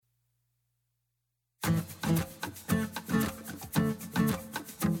This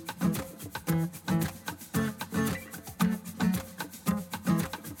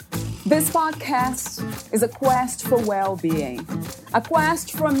podcast is a quest for well-being, a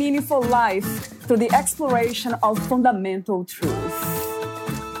quest for a meaningful life through the exploration of fundamental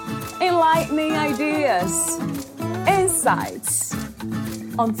truth. Enlightening ideas, insights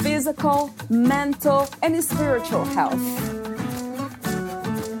on physical, mental, and spiritual health.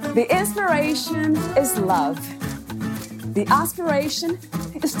 The inspiration is love. The aspiration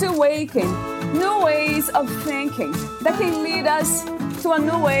is to awaken new ways of thinking that can lead us to a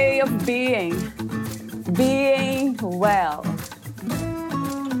new way of being well.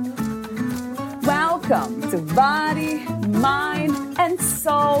 Welcome to Body, Mind, and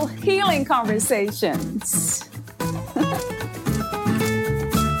Soul Healing Conversations.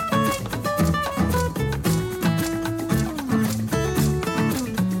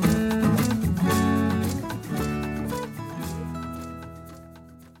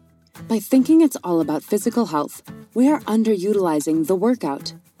 By thinking it's all about physical health, we are underutilizing the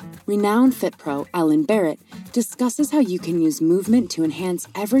workout. Renowned Fit Pro Ellen Barrett discusses how you can use movement to enhance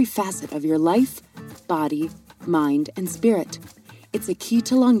every facet of your life, body, mind, and spirit. It's a key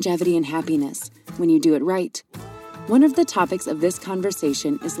to longevity and happiness when you do it right. One of the topics of this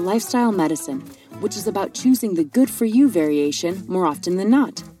conversation is lifestyle medicine, which is about choosing the good for you variation more often than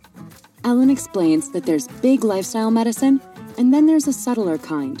not. Ellen explains that there's big lifestyle medicine, and then there's a subtler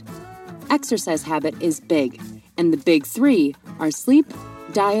kind. Exercise habit is big, and the big three are sleep,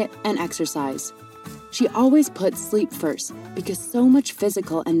 diet, and exercise. She always puts sleep first because so much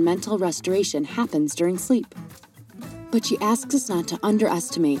physical and mental restoration happens during sleep. But she asks us not to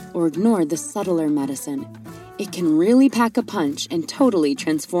underestimate or ignore the subtler medicine. It can really pack a punch and totally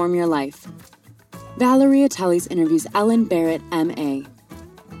transform your life. Valeria Teles interviews Ellen Barrett, M.A.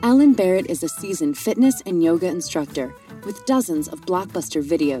 Ellen Barrett is a seasoned fitness and yoga instructor with dozens of blockbuster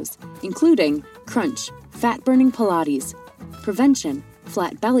videos, including Crunch, Fat Burning Pilates, Prevention,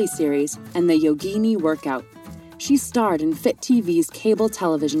 Flat Belly Series, and the Yogini Workout. She starred in Fit TV's cable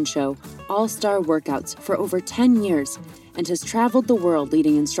television show All Star Workouts for over 10 years and has traveled the world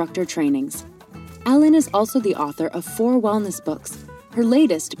leading instructor trainings. Ellen is also the author of 4 wellness books, her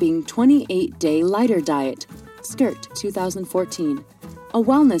latest being 28-Day Lighter Diet, Skirt 2014, a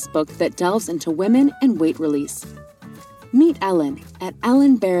wellness book that delves into women and weight release. Meet Ellen at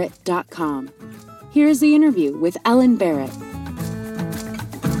ellenbarrett.com. Here's the interview with Ellen Barrett.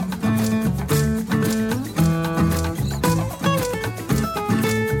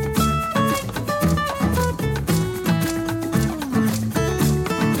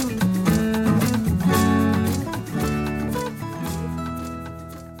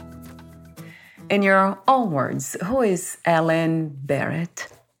 In your own words, who is Ellen Barrett?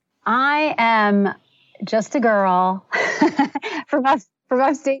 I am just a girl from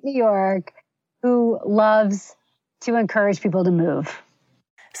upstate New York who loves to encourage people to move.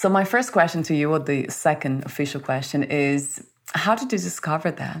 So my first question to you, or the second official question, is how did you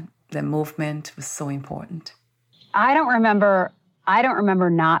discover that movement was so important? I don't remember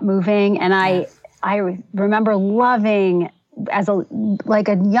not moving, and I remember loving, as a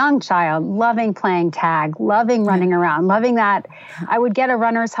young child, loving playing tag, loving running around, loving that. I would get a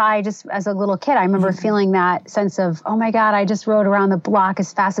runner's high just as a little kid. I remember feeling that sense of, oh my God, I just rode around the block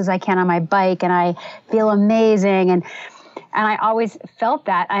as fast as I can on my bike and I feel amazing. And I always felt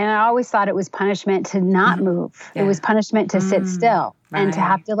that. And I always thought it was punishment to not move. Yeah. It was punishment to sit still and to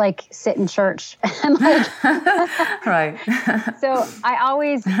have to sit in church. And Right. So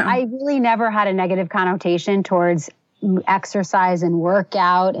I really never had a negative connotation towards exercise and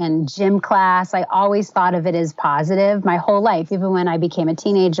workout and gym class. I always thought of it as positive my whole life, even when I became a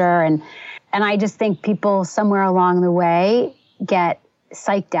teenager. And I just think people somewhere along the way get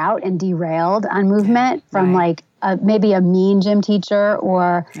psyched out and derailed on movement from maybe a mean gym teacher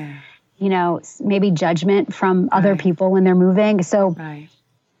or, maybe judgment from other people when they're moving. So,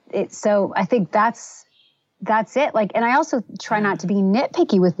 so I think that's it. And I also try not to be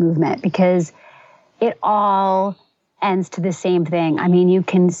nitpicky with movement because it all ends to the same thing. I mean, you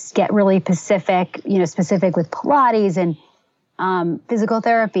can get really specific with Pilates and physical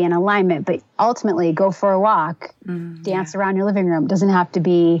therapy and alignment, but ultimately go for a walk, dance around your living room. It doesn't have to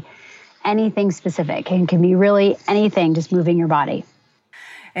be anything specific. It can be really anything, just moving your body.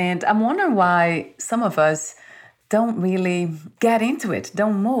 And I'm wondering why some of us don't really get into it,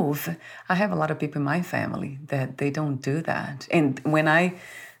 don't move. I have a lot of people in my family that they don't do that. And when I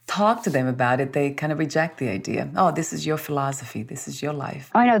talk to them about it, they kind of reject the idea. Oh, this is your philosophy. This is your life.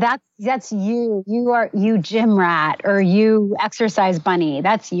 Oh, I know that's you. You gym rat or you exercise bunny.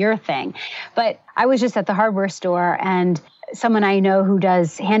 That's your thing. But I was just at the hardware store, and someone I know who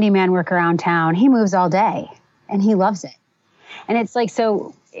does handyman work around town, he moves all day and he loves it. And it's like,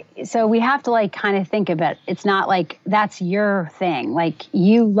 so we have to like kind of think of it. It's not like that's your thing. Like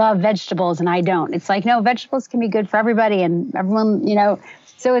you love vegetables and I don't. It's like, no, vegetables can be good for everybody and everyone,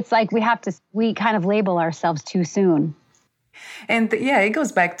 so it's like we kind of label ourselves too soon. And it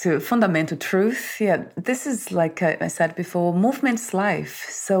goes back to fundamental truth. Yeah, this is like I said before, movement's life.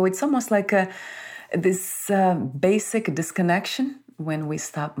 So it's almost like this basic disconnection when we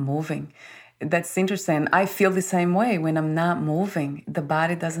stop moving. That's interesting. I feel the same way. When I'm not moving, the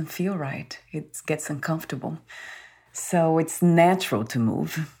body doesn't feel right. It gets uncomfortable. So it's natural to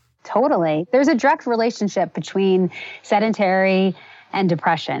move. Totally. There's a direct relationship between sedentary and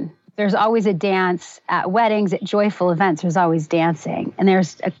depression. There's always a dance at weddings, at joyful events. There's always dancing. And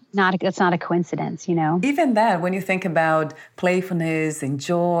that's not a coincidence, Even that, when you think about playfulness and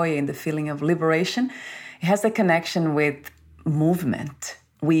joy and the feeling of liberation, it has a connection with movement.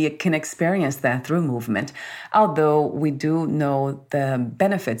 We can experience that through movement, although we do know the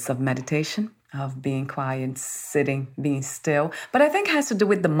benefits of meditation, of being quiet, sitting, being still. But I think it has to do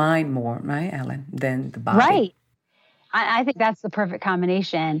with the mind more, right, Ellen, than the body. Right. I think that's the perfect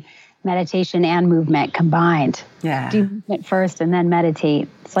combination, meditation and movement combined. Yeah. Do movement first and then meditate.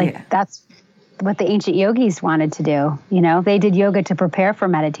 It's like that's what the ancient yogis wanted to do. They did yoga to prepare for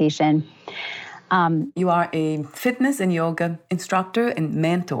meditation. You are a fitness and yoga instructor and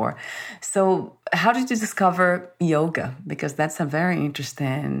mentor. So how did you discover yoga? Because that's a very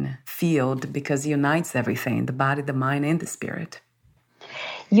interesting field because it unites everything, the body, the mind, and the spirit.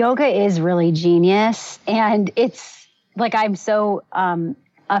 Yoga is really genius. And it's like I'm so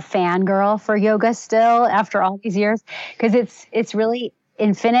a fangirl for yoga still after all these years because it's really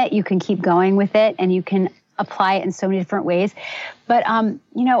infinite. You can keep going with it and you can apply it in so many different ways. But,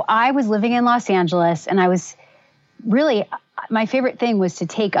 I was living in Los Angeles and I was really, my favorite thing was to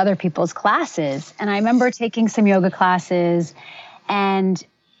take other people's classes. And I remember taking some yoga classes and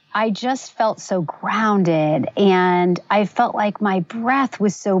I just felt so grounded and I felt like my breath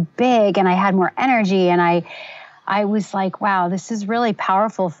was so big and I had more energy. And I was like, wow, this is really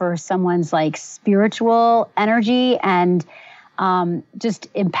powerful for someone's like spiritual energy and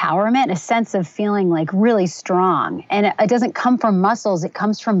just empowerment, a sense of feeling like really strong. And it doesn't come from muscles. It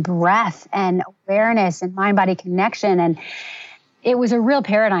comes from breath and awareness and mind-body connection. And it was a real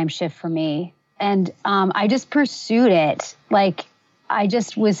paradigm shift for me. And I just pursued it. Like I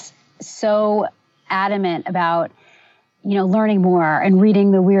just was so adamant about, learning more and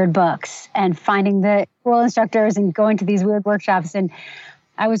reading the weird books and finding the cool instructors and going to these weird workshops. And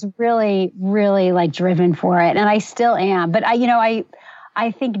I was really, really like driven for it. And I still am. But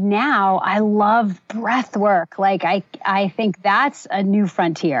I think now I love breath work. Like I think that's a new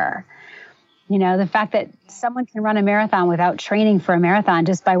frontier. The fact that someone can run a marathon without training for a marathon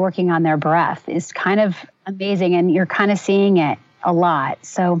just by working on their breath is kind of amazing. And you're kind of seeing it a lot.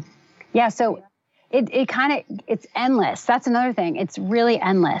 So, it's endless. That's another thing. It's really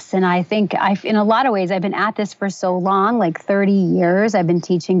endless. And I think in a lot of ways, I've been at this for so long, like 30 years. I've been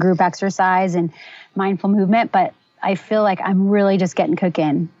teaching group exercise and mindful movement, but I feel like I'm really just getting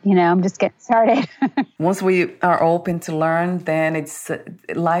cooking. I'm just getting started. Once we are open to learn, then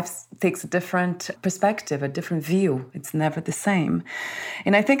life takes a different perspective, a different view. It's never the same.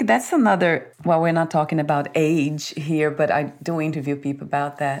 And I think that's another, we're not talking about age here, but I do interview people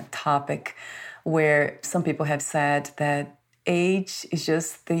about that topic, where some people have said that age is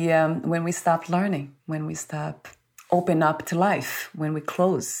just when we stop learning, when we stop open up to life, when we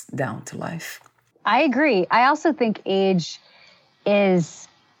close down to life. I agree. I also think age is,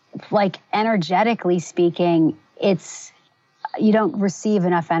 like, energetically speaking, you don't receive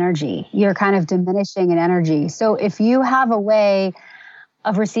enough energy. You're kind of diminishing in energy. So if you have a way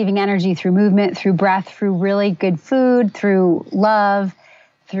of receiving energy through movement, through breath, through really good food, through love,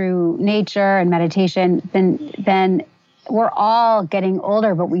 through nature and meditation, then we're all getting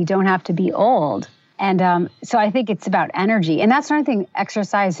older, but we don't have to be old. And so I think it's about energy. And that's another thing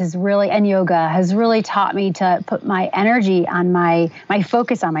exercise and yoga has really taught me to put my energy on my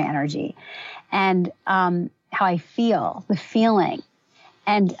focus on my energy and how I feel, the feeling.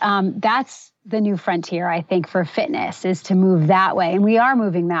 And that's the new frontier, I think, for fitness, is to move that way. And we are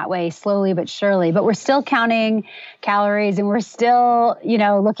moving that way slowly but surely, but we're still counting calories and we're still,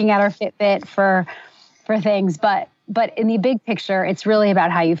 looking at our Fitbit for things. But But in the big picture, it's really about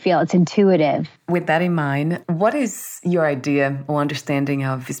how you feel. It's intuitive. With that in mind, what is your idea or understanding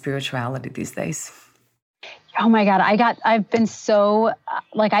of spirituality these days? Oh my God, I've been so,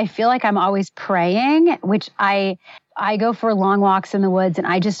 I feel like I'm always praying, which I go for long walks in the woods and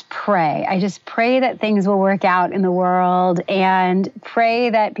I just pray. I just pray that things will work out in the world and pray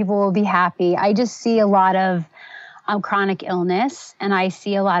that people will be happy. I just see a lot of chronic illness and I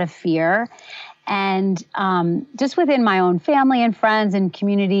see a lot of fear. And just within my own family and friends and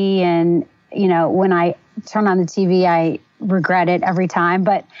community. And, when I turn on the TV, I regret it every time.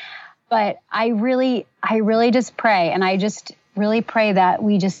 But I really just pray. And I just really pray that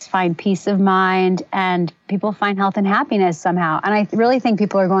we just find peace of mind and people find health and happiness somehow. And I really think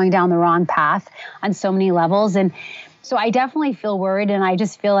people are going down the wrong path on so many levels. And so I definitely feel worried. And I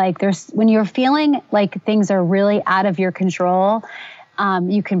just feel like when you're feeling like things are really out of your control,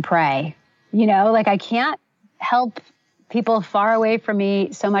 you can pray. I can't help people far away from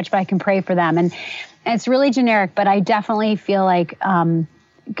me so much, but I can pray for them. And it's really generic, but I definitely feel like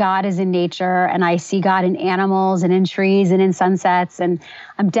God is in nature, and I see God in animals and in trees and in sunsets. And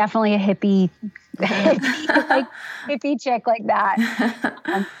I'm definitely a hippie chick like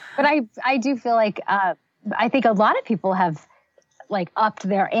that. But I do feel like I think a lot of people have upped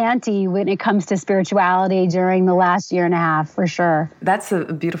their ante when it comes to spirituality during the last year and a half, for sure. That's a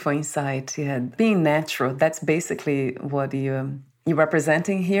beautiful insight. Yeah. Being natural, that's basically what you're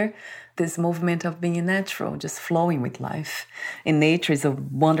representing here. This movement of being natural, just flowing with life. And nature is a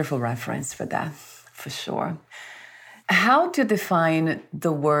wonderful reference for that, for sure. How do you define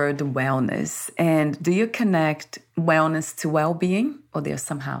the word wellness? And do you connect wellness to well-being, or they're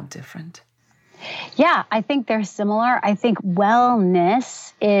somehow different? Yeah, I think they're similar. I think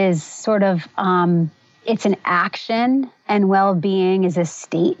wellness is sort of, it's an action, and well-being is a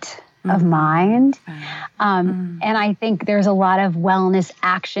state of mind. And I think there's a lot of wellness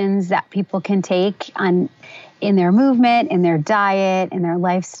actions that people can take in their movement, in their diet, in their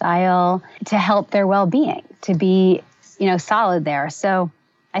lifestyle to help their well-being, to be, solid there. So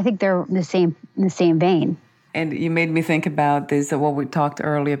I think they're in the same vein. And you made me think about this, what we talked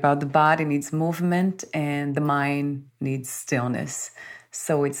earlier about the body needs movement and the mind needs stillness.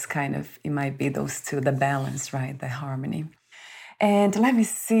 So it's it might be those two, the balance, right? The harmony. And let me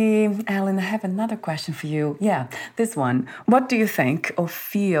see, Ellen, I have another question for you. Yeah, this one. What do you think or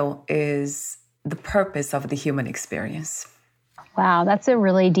feel is the purpose of the human experience? Wow, that's a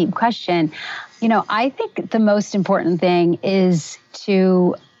really deep question. I think the most important thing is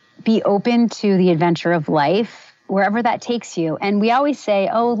to be open to the adventure of life, wherever that takes you. And we always say,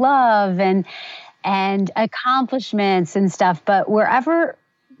 love and accomplishments and stuff, but wherever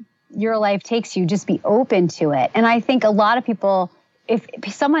your life takes you, just be open to it. And I think a lot of people, if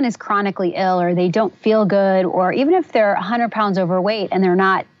someone is chronically ill or they don't feel good, or even if they're 100 pounds overweight and they're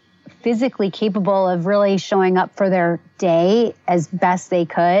not physically capable of really showing up for their day as best they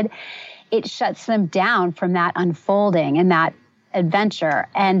could, it shuts them down from that unfolding and that adventure.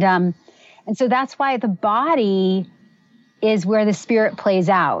 And so that's why the body is where the spirit plays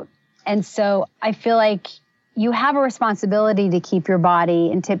out. And so I feel like you have a responsibility to keep your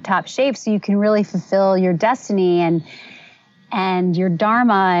body in tip-top shape so you can really fulfill your destiny and your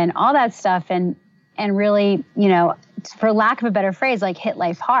dharma and all that stuff, and really, for lack of a better phrase, hit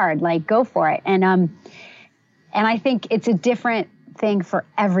life hard, go for it. And I think it's a different thing for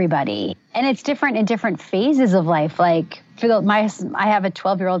everybody, and it's different in different phases of life. I have a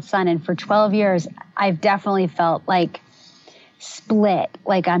 12-year-old son, and for 12 years, I've definitely felt split.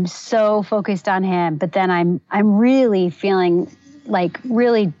 I'm so focused on him, but then I'm really feeling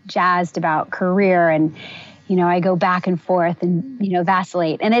really jazzed about career, and I go back and forth and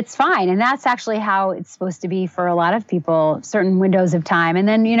vacillate, and it's fine. And that's actually how it's supposed to be for a lot of people, certain windows of time. And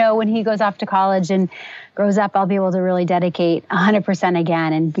then when he goes off to college and grows up, I'll be able to really dedicate 100%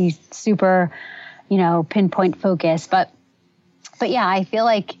 again and be super, pinpoint focused. But yeah, I feel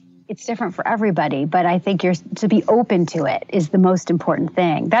like it's different for everybody, but I think to be open to it is the most important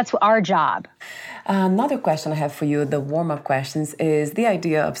thing. That's our job. Another question I have for you, the warm-up questions, is the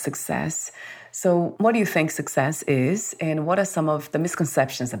idea of success. So what do you think success is, and what are some of the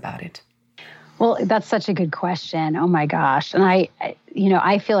misconceptions about it? Well, that's such a good question. Oh my gosh. And I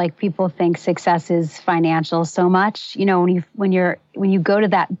feel like people think success is financial so much. When you go to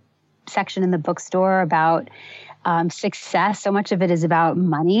that section in the bookstore about success, so much of it is about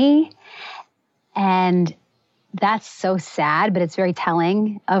money. And that's so sad, but it's very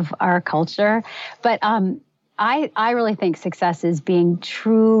telling of our culture. But I really think success is being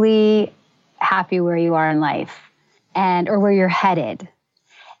truly happy where you are in life or where you're headed.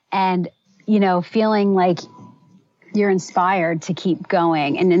 And, feeling like you're inspired to keep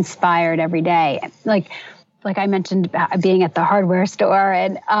going and inspired every day. Like I mentioned about being at the hardware store,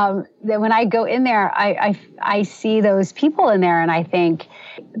 and then when I go in there, I see those people in there, and I think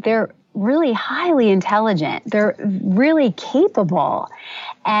they're really highly intelligent. They're really capable,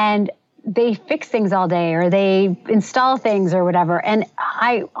 and they fix things all day, or they install things or whatever. And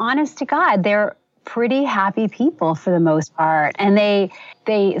honest to God, they're pretty happy people for the most part. And a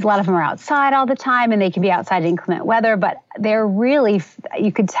lot of them are outside all the time, and they can be outside in inclement weather, but they're really,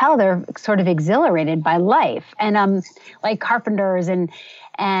 you could tell they're sort of exhilarated by life. And like carpenters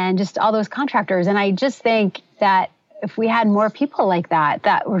and just all those contractors. And I just think that if we had more people like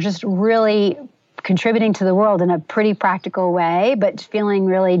that were just really contributing to the world in a pretty practical way, but feeling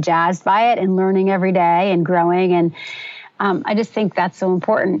really jazzed by it and learning every day and growing. And I just think that's so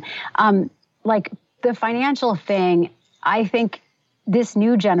important. Like the financial thing, I think this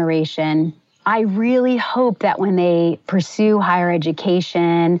new generation, I really hope that when they pursue higher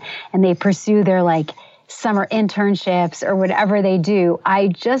education and they pursue their like summer internships or whatever they do, I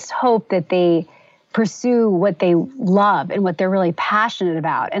just hope that they pursue what they love and what they're really passionate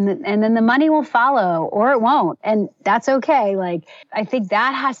about. And then the money will follow, or it won't. And that's okay. Like, I think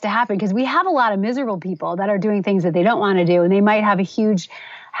that has to happen, because we have a lot of miserable people that are doing things that they don't want to do. And they might have a huge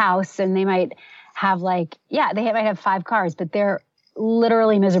house, and they might have they might have 5 cars, but they're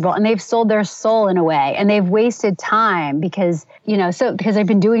literally miserable, and they've sold their soul in a way, and they've wasted time because they've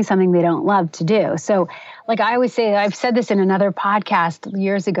been doing something they don't love to do. So like I always say, I've said this in another podcast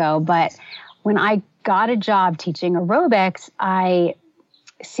years ago, but when I got a job teaching aerobics, I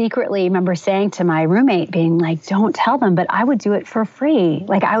secretly remember saying to my roommate, being like, don't tell them, but I would do it for free.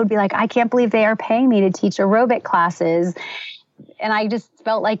 Like, I would be like, I can't believe they are paying me to teach aerobic classes. And I just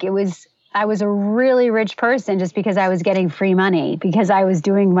felt like I was a really rich person just because I was getting free money, because I was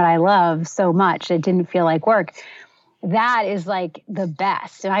doing what I love so much. It didn't feel like work. That is like the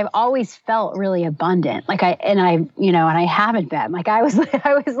best. And I've always felt really abundant. Like I haven't been. Like I was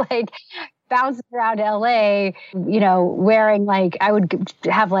like bouncing around LA, wearing I would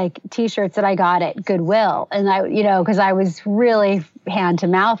have t-shirts that I got at Goodwill. And because I was really hand to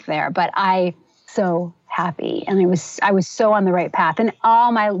mouth there, but so happy. And I was so on the right path, and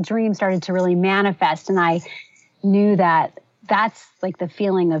all my dreams started to really manifest. And I knew that that's the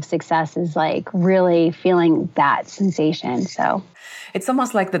feeling of success, is really feeling that sensation. So it's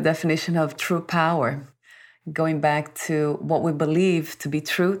almost like the definition of true power, going back to what we believe to be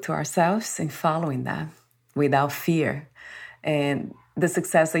true to ourselves and following that without fear. And the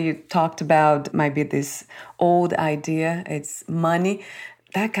success that you talked about might be this old idea. It's money.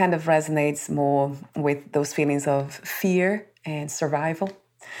 That kind of resonates more with those feelings of fear and survival.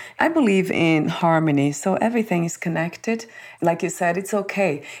 I believe in harmony, so everything is connected. Like you said, it's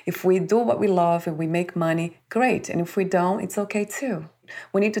okay. If we do what we love and we make money, great. And if we don't, it's okay too.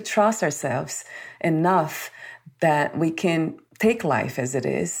 We need to trust ourselves enough that we can take life as it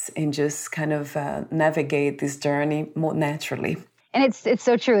is and just kind of navigate this journey more naturally. And it's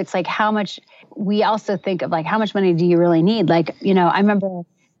so true. It's how much we also think of how much money do you really need? I remember,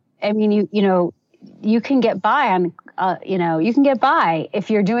 you can get by on, you can get by if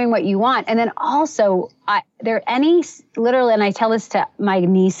you're doing what you want. And then also literally, and I tell this to my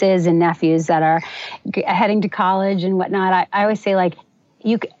nieces and nephews that are heading to college and whatnot. I always say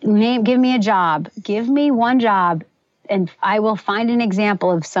give me a job, give me one job, and I will find an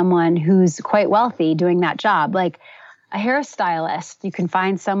example of someone who's quite wealthy doing that job. Like a hairstylist, you can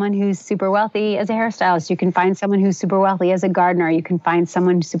find someone who's super wealthy as a hairstylist. You can find someone who's super wealthy as a gardener. You can find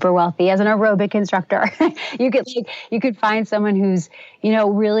someone super wealthy as an aerobic instructor. You could find someone who's,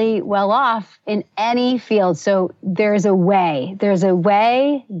 really well off in any field. So there's a way, there's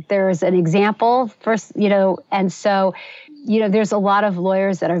an example first, and so, there's a lot of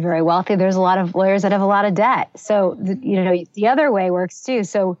lawyers that are very wealthy. There's a lot of lawyers that have a lot of debt. So, the other way works too.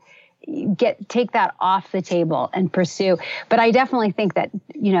 So take that off the table and pursue. But I definitely think that,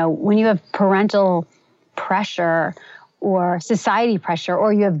 when you have parental pressure or society pressure,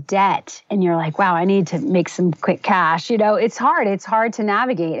 or you have debt and you're like, wow, I need to make some quick cash, it's hard to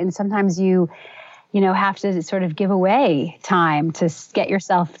navigate. And sometimes you have to sort of give away time to get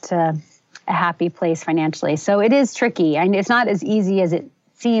yourself to a happy place financially. So it is tricky. And it's not as easy as it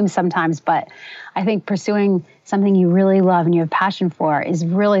seems sometimes, but I think pursuing something you really love and you have passion for is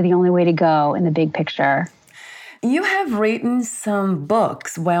really the only way to go in the big picture. You have written some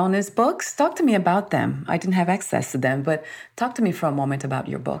books, wellness books. Talk to me about them. I didn't have access to them, but talk to me for a moment about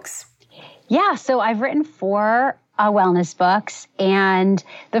your books. Yeah, so I've written 4 wellness books, and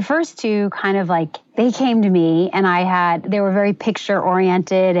the first 2 kind of they came to me, and they were very picture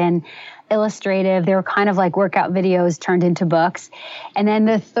oriented, and illustrative. They were kind of like workout videos turned into books. And then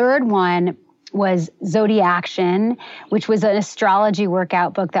the third one was Zodiaction, which was an astrology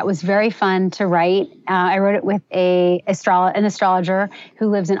workout book that was very fun to write. I wrote it with an astrologer who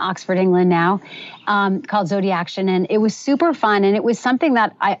lives in Oxford, England now, called Zodiaction. And it was super fun. And it was something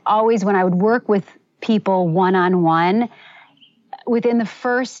that I always, when I would work with people one-on-one, within the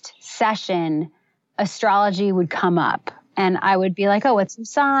first session, astrology would come up. And I would be like, oh, what's your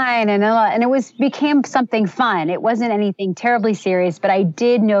sign? And it became something fun. It wasn't anything terribly serious, but I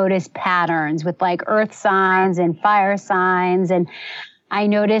did notice patterns with like earth signs and fire signs. And I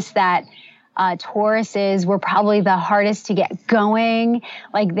noticed that Tauruses were probably the hardest to get going.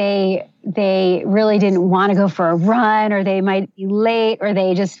 Like they really didn't want to go for a run, or they might be late, or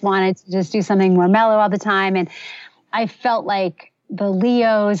they just wanted to just do something more mellow all the time. And I felt like the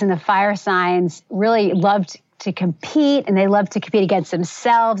Leos and the fire signs really loved to compete, and they love to compete against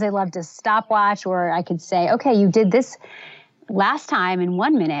themselves. They love to stopwatch, or I could say, okay, you did this last time in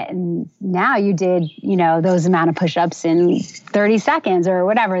 1 minute, and now you did, those amount of push-ups in 30 seconds or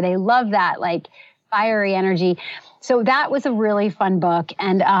whatever. They love that like fiery energy. So that was a really fun book.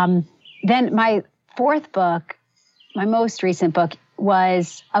 And then my fourth book, my most recent book,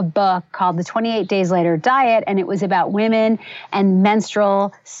 was a book called The 28 Days Later Diet, and it was about women and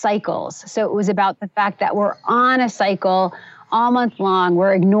menstrual cycles. So it was about the fact that we're on a cycle all month long,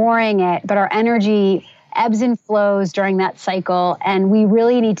 we're ignoring it, but our energy ebbs and flows during that cycle, and we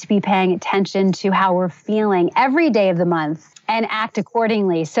really need to be paying attention to how we're feeling every day of the month and act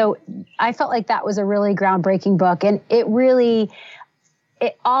accordingly. So I felt like that was a really groundbreaking book, and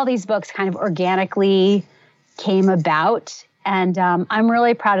all these books kind of organically came about. And I'm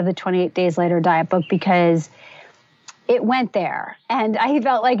really proud of the 28 Days Later Diet book because it went there. And I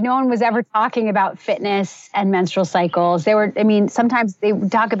felt like no one was ever talking about fitness and menstrual cycles. Sometimes they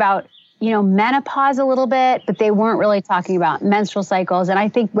would talk about, menopause a little bit, but they weren't really talking about menstrual cycles. And I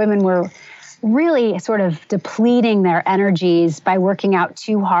think women were really sort of depleting their energies by working out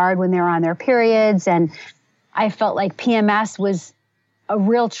too hard when they were on their periods. And I felt like PMS was a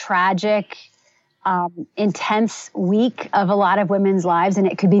real tragic, intense week of a lot of women's lives, and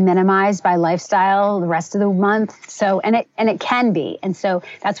it could be minimized by lifestyle the rest of the month. So, and it can be. And so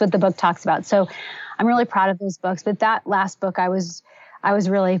that's what the book talks about. So I'm really proud of those books. But that last book I was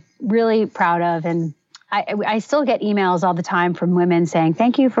really, really proud of. And I still get emails all the time from women saying,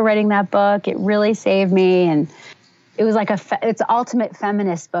 thank you for writing that book. It really saved me. And it was like it's ultimate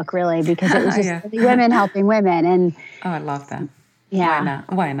feminist book, really, because it was just women helping women. And I love that. Yeah.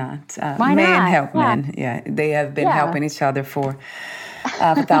 Why not? Why men not? help men. Yeah. They have been helping each other for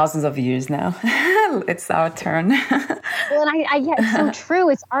thousands of years now. It's our turn. Well, and it's so true.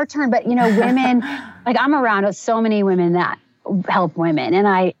 It's our turn. But, women, like I'm around so many women that help women. And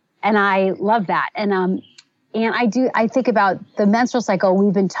I love that. And I think about the menstrual cycle.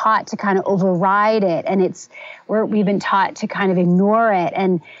 We've been taught to kind of override it. And we've been taught to kind of ignore it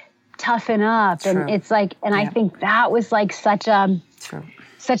and toughen up. True. And it's like, and I think that was like such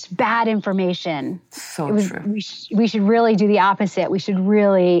bad information. So true. We should really do the opposite. We should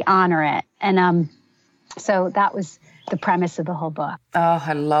really honor it. And so that was the premise of the whole book. Oh,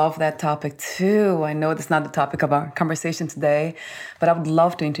 I love that topic too. I know that's not the topic of our conversation today, but I would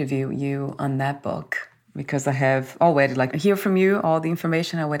love to interview you on that book, because I have already hear from you all the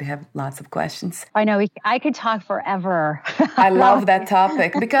information. I already have lots of questions. I know I could talk forever. I love that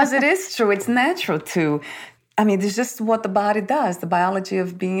topic because it is true. It's natural to. It's just what the body does. The biology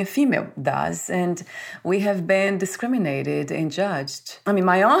of being a female does. And we have been discriminated and judged.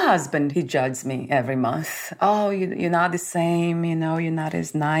 My own husband, he judges me every month. Oh, you're not the same, you're not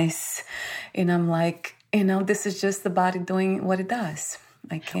as nice. And I'm like, this is just the body doing what it does.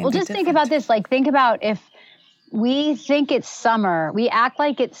 I can't. Well, just think about this. Think about if we think it's summer, we act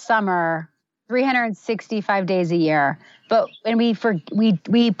like it's summer 365 days a year. But when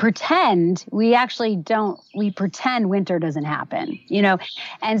we pretend, we actually don't, we pretend winter doesn't happen,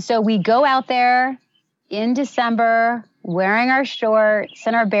 And so we go out there in December wearing our shorts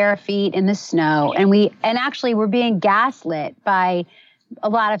and our bare feet in the snow. And actually we're being gaslit by a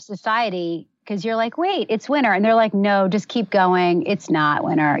lot of society, because you're like, wait, it's winter. And they're like, no, just keep going. It's not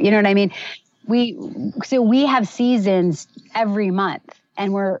winter. You know what I mean? We have seasons every month,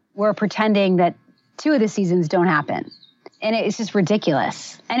 and we're pretending that two of the seasons don't happen. And it's just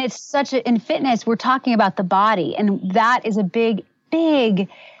ridiculous. And it's in fitness, we're talking about the body. And that is a big, big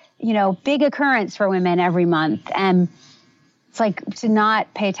occurrence for women every month. And it's like to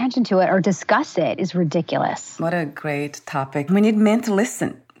not pay attention to it or discuss it is ridiculous. What a great topic. We need men to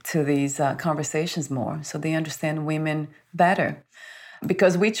listen to these conversations more so they understand women better.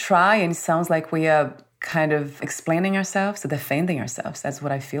 Because we try, and it sounds like we are kind of explaining ourselves, defending ourselves. That's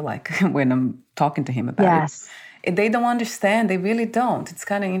what I feel like when I'm talking to him about it. They don't understand. They really don't. It's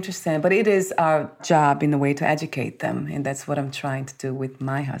kind of interesting. But it is our job in a way to educate them. And that's what I'm trying to do with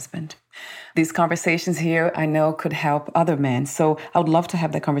my husband. These conversations here, I know, could help other men. So I would love to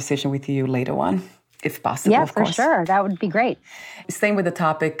have that conversation with you later on, if possible, of course. Yeah, for sure. That would be great. Staying with the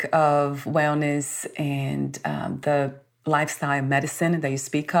topic of wellness and the lifestyle medicine that you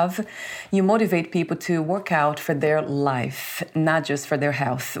speak of, you motivate people to work out for their life, not just for their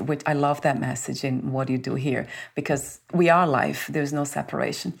health, which I love that message in what you do here, because we are life. There's no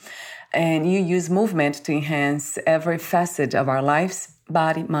separation. And you use movement to enhance every facet of our lives,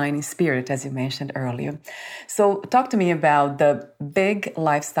 body, mind, and spirit, as you mentioned earlier. So talk to me about the big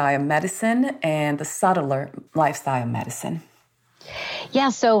lifestyle medicine and the subtler lifestyle medicine. Yeah,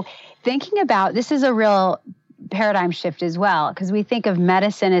 so thinking about, this is a real paradigm shift as well, because we think of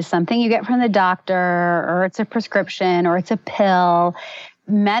medicine as something you get from the doctor, or it's a prescription, or it's a pill.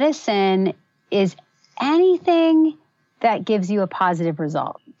 Medicine is anything that gives you a positive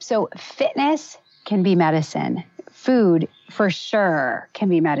result. So fitness can be medicine. Food, for sure, can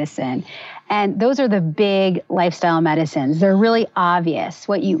be medicine. And those are the big lifestyle medicines. They're really obvious.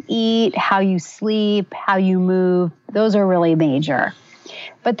 What you eat, how you sleep, how you move, those are really major.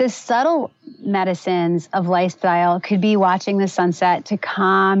 But the subtle medicines of lifestyle could be watching the sunset to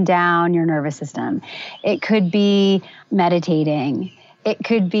calm down your nervous system. It could be meditating. It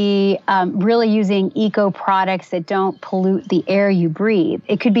could be really using eco products that don't pollute the air you breathe.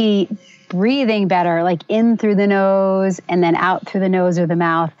 It could be breathing better, like in through the nose and then out through the nose or the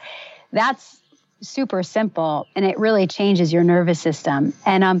mouth. That's super simple, and it really changes your nervous system.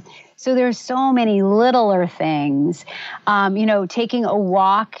 And so there's so many littler things, taking a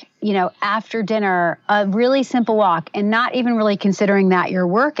walk, after dinner, a really simple walk, and not even really considering that your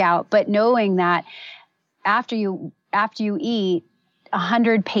workout, but knowing that after you eat,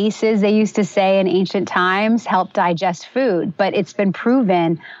 100 paces, they used to say in ancient times, help digest food. But it's been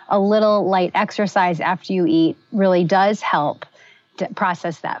proven a little light exercise after you eat really does help to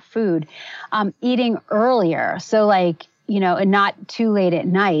process that food. Eating earlier, so and not too late at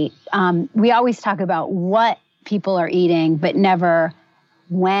night. We always talk about what people are eating, but never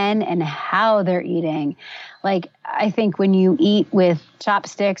when and how they're eating. Like, I think when you eat with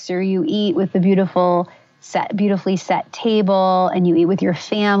chopsticks, or you eat with the beautifully set table, and you eat with your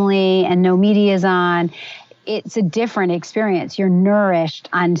family and no media is on, it's a different experience. You're nourished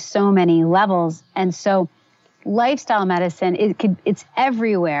on so many levels. And so lifestyle medicine, it's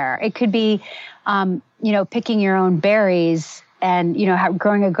everywhere. It could be, picking your own berries and,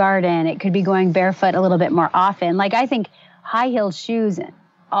 growing a garden. It could be going barefoot a little bit more often. Like, I think high-heeled shoes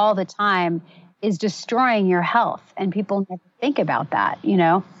all the time is destroying your health, and people never think about that,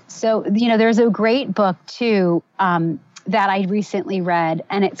 So, there's a great book too, that I recently read,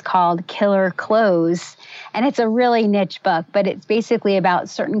 and it's called Killer Clothes. And it's a really niche book, but it's basically about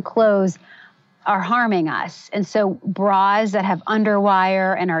certain clothes are harming us. And so bras that have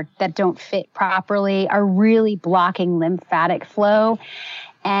underwire and that don't fit properly are really blocking lymphatic flow.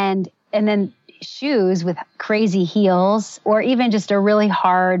 And then shoes with crazy heels, or even just a really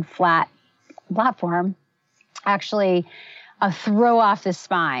hard, flat platform, actually throw off the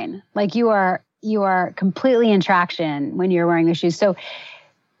spine. Like, you are completely in traction when you're wearing the shoes. So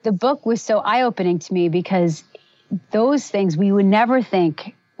the book was so eye-opening to me, because those things we would never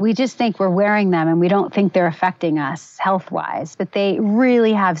think. We just think we're wearing them, and we don't think they're affecting us health-wise, but they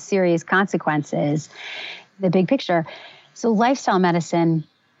really have serious consequences, the big picture. So lifestyle medicine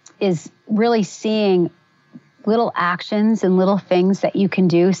is really seeing little actions and little things that you can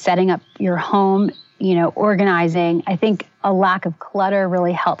do, setting up your home, organizing. I think a lack of clutter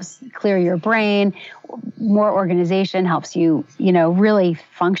really helps clear your brain. More organization helps you, really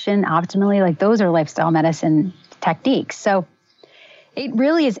function optimally. Like, those are lifestyle medicine techniques. So it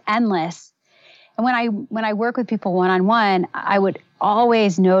really is endless. And when I work with people one-on-one, I would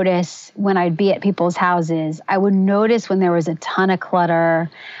always notice when I'd be at people's houses, I would notice when there was a ton of clutter.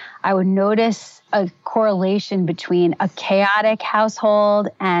 I would notice a correlation between a chaotic household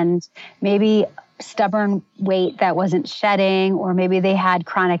and maybe stubborn weight that wasn't shedding, or maybe they had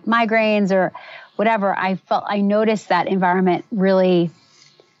chronic migraines or whatever. I noticed that environment really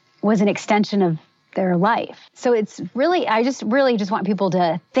was an extension of their life. So it's really, I just want people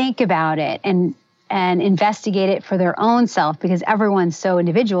to think about it and investigate it for their own self, because everyone's so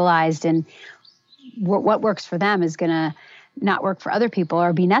individualized, and what works for them is going to not work for other people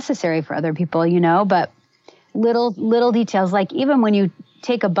or be necessary for other people, but little details, like even when you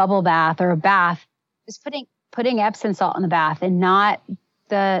take a bubble bath or a bath, just putting putting Epsom salt in the bath and not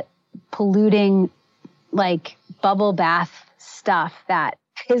the polluting, like bubble bath stuff that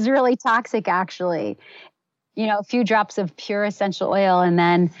is really toxic, actually. You know, a few drops of pure essential oil and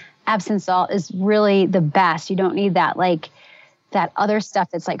then Epsom salt is really the best. You don't need that, like that other stuff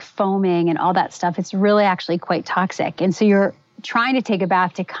that's like foaming and all that stuff. It's really actually quite toxic. And so you're trying to take a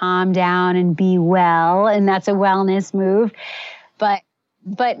bath to calm down and be well, and that's a wellness move.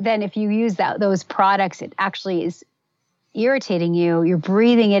 But then if you use those products, it actually is irritating you. You're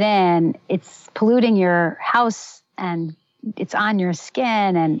breathing it in. It's polluting your house and it's on your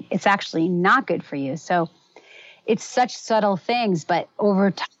skin, and it's actually not good for you. So it's such subtle things, but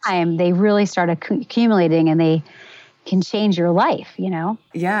over time, they really start accumulating and they can change your life, you know?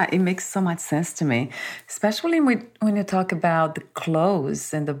 Yeah, it makes so much sense to me, especially when you talk about the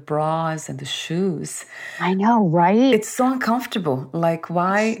clothes and the bras and the shoes. I know, right? It's so uncomfortable. Like,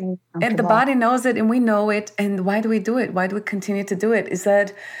 why? So and the body knows it and we know it. And why do we do it? Why do we continue to do it? Is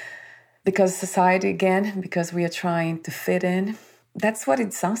that because society, again, because we are trying to fit in? That's what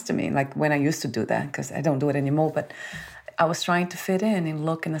it sounds to me, like when I used to do that, because I don't do it anymore, but I was trying to fit in and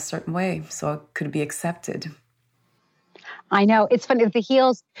look in a certain way so I could be accepted. I know. It's funny with the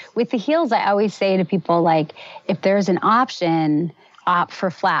heels. With the heels, I always say to people, like, if there's an option, opt for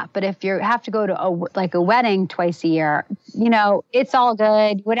flat. But if you have to go to a wedding twice a year, you know, it's all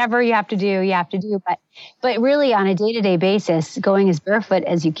good. Whatever you have to do, you have to do. But really, on a day-to-day basis, going as barefoot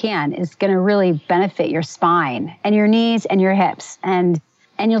as you can is going to really benefit your spine and your knees and your hips, and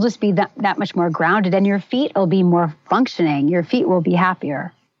you'll just be that much more grounded, and your feet will be more functioning. Your feet will be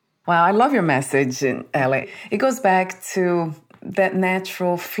happier. Wow, I love your message, Ellie. It goes back to that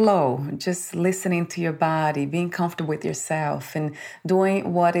natural flow, just listening to your body, being comfortable with yourself, and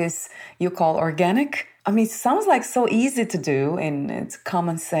doing what is you call organic. I mean, it sounds like so easy to do, and it's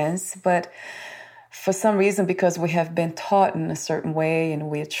common sense, but for some reason, because we have been taught in a certain way,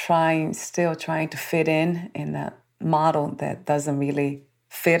 and we're still trying to fit in a model that doesn't really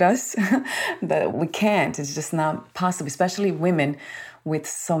fit us, that we can't. It's just not possible, especially women with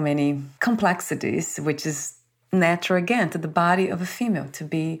so many complexities, which is natural, again, to the body of a female to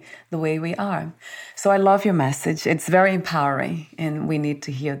be the way we are. So I love your message. It's very empowering, and we need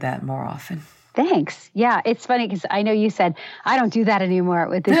to hear that more often. Thanks. Yeah, it's funny because I know you said, I don't do that anymore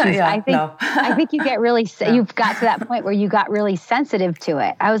with the shoes. Yeah, I think you get really, you've got to that point where you got really sensitive to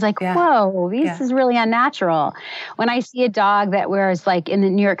it. I was like, whoa, this is really unnatural. When I see a dog that wears, like in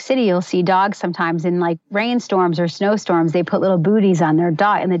New York City, you'll see dogs sometimes in like rainstorms or snowstorms, they put little booties on their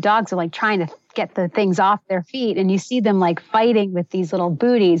dog, and the dogs are like trying to get the things off their feet, and you see them like fighting with these little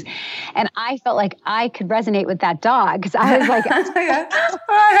booties. And I felt like I could resonate with that dog because I was like,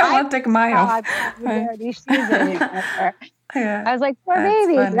 I want to take mine off. These shoes I was like, poor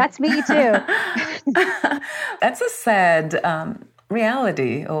baby, funny. That's me too. That's a sad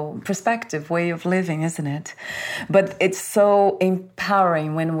reality or perspective, way of living, isn't it? But it's so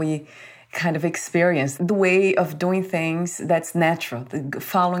empowering when we kind of experience the way of doing things that's natural,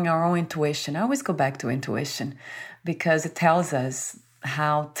 following our own intuition. I always go back to intuition because it tells us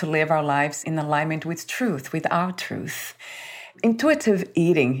how to live our lives in alignment with truth, with our truth. Intuitive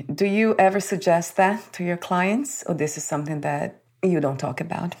eating, do you ever suggest that to your clients, or this is something that you don't talk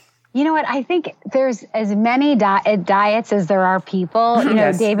about? You know what? I think there's as many diets as there are people. You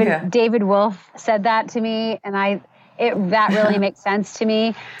know, David Wolf said that to me, and that really makes sense to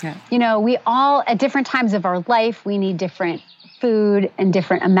me. Yeah. You know, we all, at different times of our life, we need different food and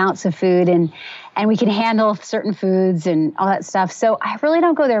different amounts of food, and we can handle certain foods and all that stuff. So I really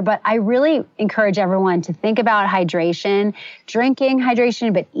don't go there, but I really encourage everyone to think about hydration, drinking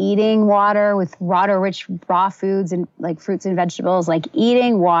hydration, but eating water with water-rich raw foods and like fruits and vegetables, like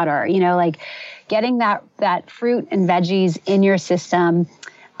eating water, you know, like getting that fruit and veggies in your system.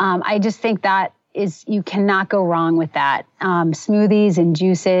 I just think that you cannot go wrong with that. Smoothies and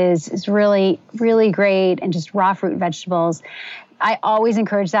juices is really, really great, and just raw fruit and vegetables. I always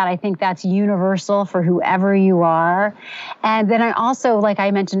encourage that. I think that's universal for whoever you are. And then I also, like I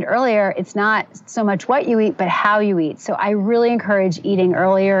mentioned earlier, it's not so much what you eat, but how you eat. So I really encourage eating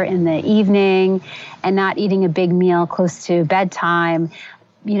earlier in the evening and not eating a big meal close to bedtime,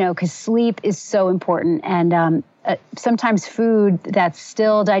 you know, because sleep is so important. And sometimes food that's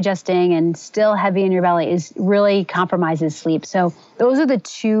still digesting and still heavy in your belly really compromises sleep. So those are the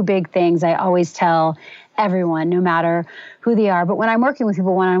two big things I always tell everyone, no matter who they are. But when I'm working with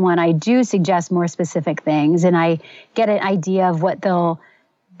people one-on-one, I do suggest more specific things, and I get an idea of what they'll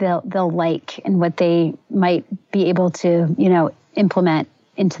like and what they might be able to, you know, implement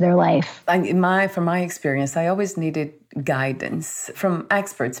into their life? From my experience, I always needed guidance from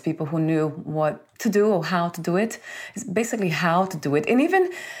experts, people who knew what to do or how to do it. It's basically how to do it. And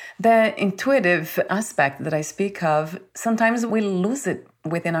even the intuitive aspect that I speak of, sometimes we lose it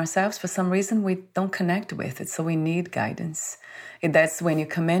within ourselves. For some reason, we don't connect with it. So we need guidance. And that's when you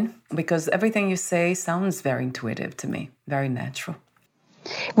come in, because everything you say sounds very intuitive to me, very natural.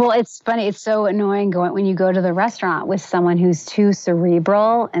 Well, it's funny. It's so annoying when you go to the restaurant with someone who's too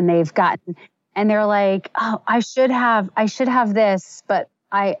cerebral and they're like, oh, I should have this, but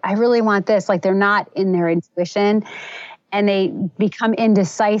I really want this. Like they're not in their intuition, and they become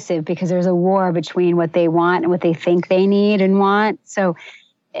indecisive because there's a war between what they want and what they think they need and want. So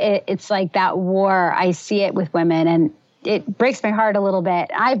it's like that war. I see it with women, and it breaks my heart a little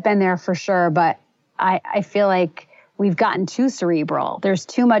bit. I've been there for sure, but I feel like we've gotten too cerebral. There's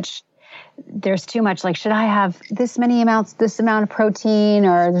too much like, should I have this amount of protein,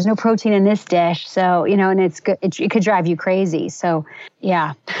 or there's no protein in this dish. So, and it's good. It could drive you crazy. So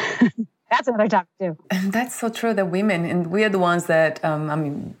yeah, that's another topic too. And that's so true that women, and we are the ones that,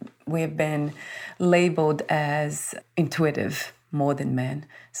 we have been labeled as intuitive more than men.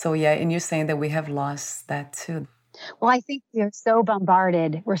 So yeah, and you're saying that we have lost that too. Well, I think we're so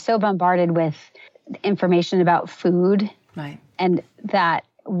bombarded with information about food, right? And that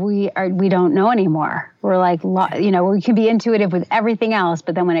we don't know anymore. We're like, we can be intuitive with everything else,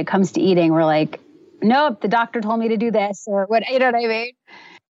 but then when it comes to eating, we're like, nope, the doctor told me to do this, or what, you know what I mean?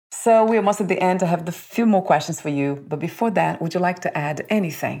 So we're almost at the end. I have a few more questions for you, but before that, would you like to add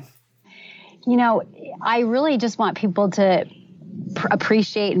anything? I really just want people to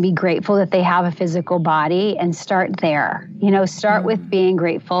appreciate and be grateful that they have a physical body, and start there. Start with being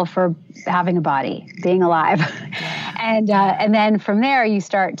grateful for having a body, being alive. And then from there, you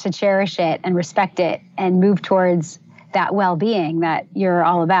start to cherish it and respect it and move towards that well-being that you're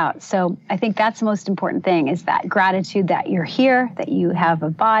all about. So I think that's the most important thing, is that gratitude that you're here, that you have a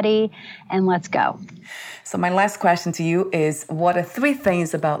body, and let's go. So my last question to you is, what are 3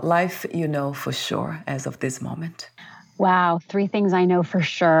 things about life you know for sure as of this moment? Wow, 3 things I know for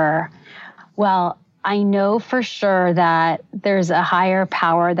sure. Well, I know for sure that there's a higher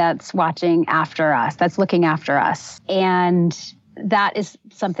power that's watching after us, that's looking after us. And that is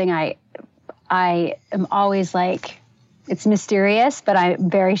something I am always like, it's mysterious, but I'm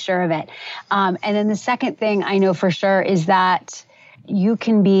very sure of it. And then the second thing I know for sure is that you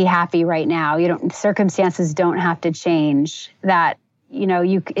can be happy right now. Circumstances don't have to change. That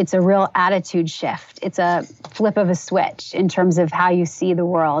it's a real attitude shift. It's a flip of a switch in terms of how you see the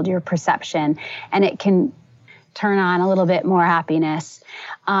world, your perception, and it can turn on a little bit more happiness.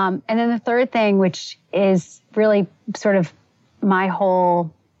 And then the third thing, which is really sort of my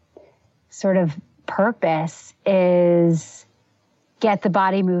whole sort of purpose, is get the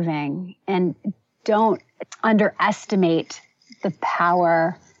body moving, and don't underestimate the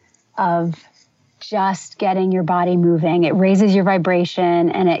power of just getting your body moving. It raises your vibration,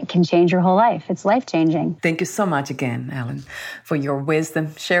 and it can change your whole life. It's life-changing. Thank you so much again, Ellen, for your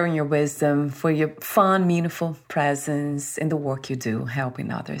wisdom, sharing your wisdom, for your fun, meaningful presence in the work you do,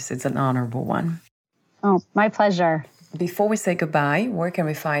 helping others. It's an honorable one. Oh, my pleasure. Before we say goodbye, where can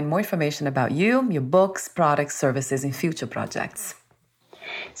we find more information about you, your books, products, services, and future projects?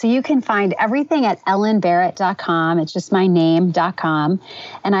 So you can find everything at ellenbarrett.com. It's just my name.com.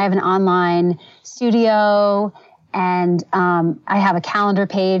 And I have an online studio, and I have a calendar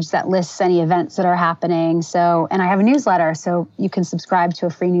page that lists any events that are happening. And I have a newsletter, so you can subscribe to a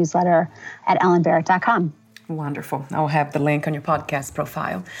free newsletter at ellenbarrett.com. Wonderful. I'll have the link on your podcast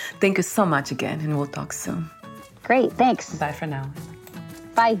profile. Thank you so much again, and we'll talk soon. Great. Thanks. Bye for now.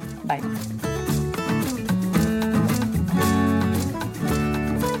 Bye. Bye.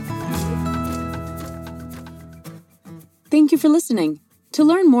 Thank you for listening. To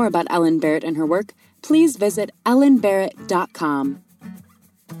learn more about Ellen Barrett and her work, please visit ellenbarrett.com.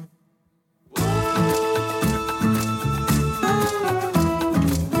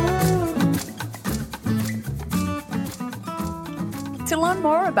 To learn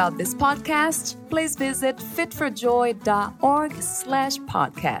more about this podcast, please visit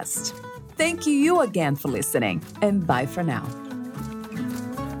fitforjoy.org/podcast. Thank you again for listening, and bye for now.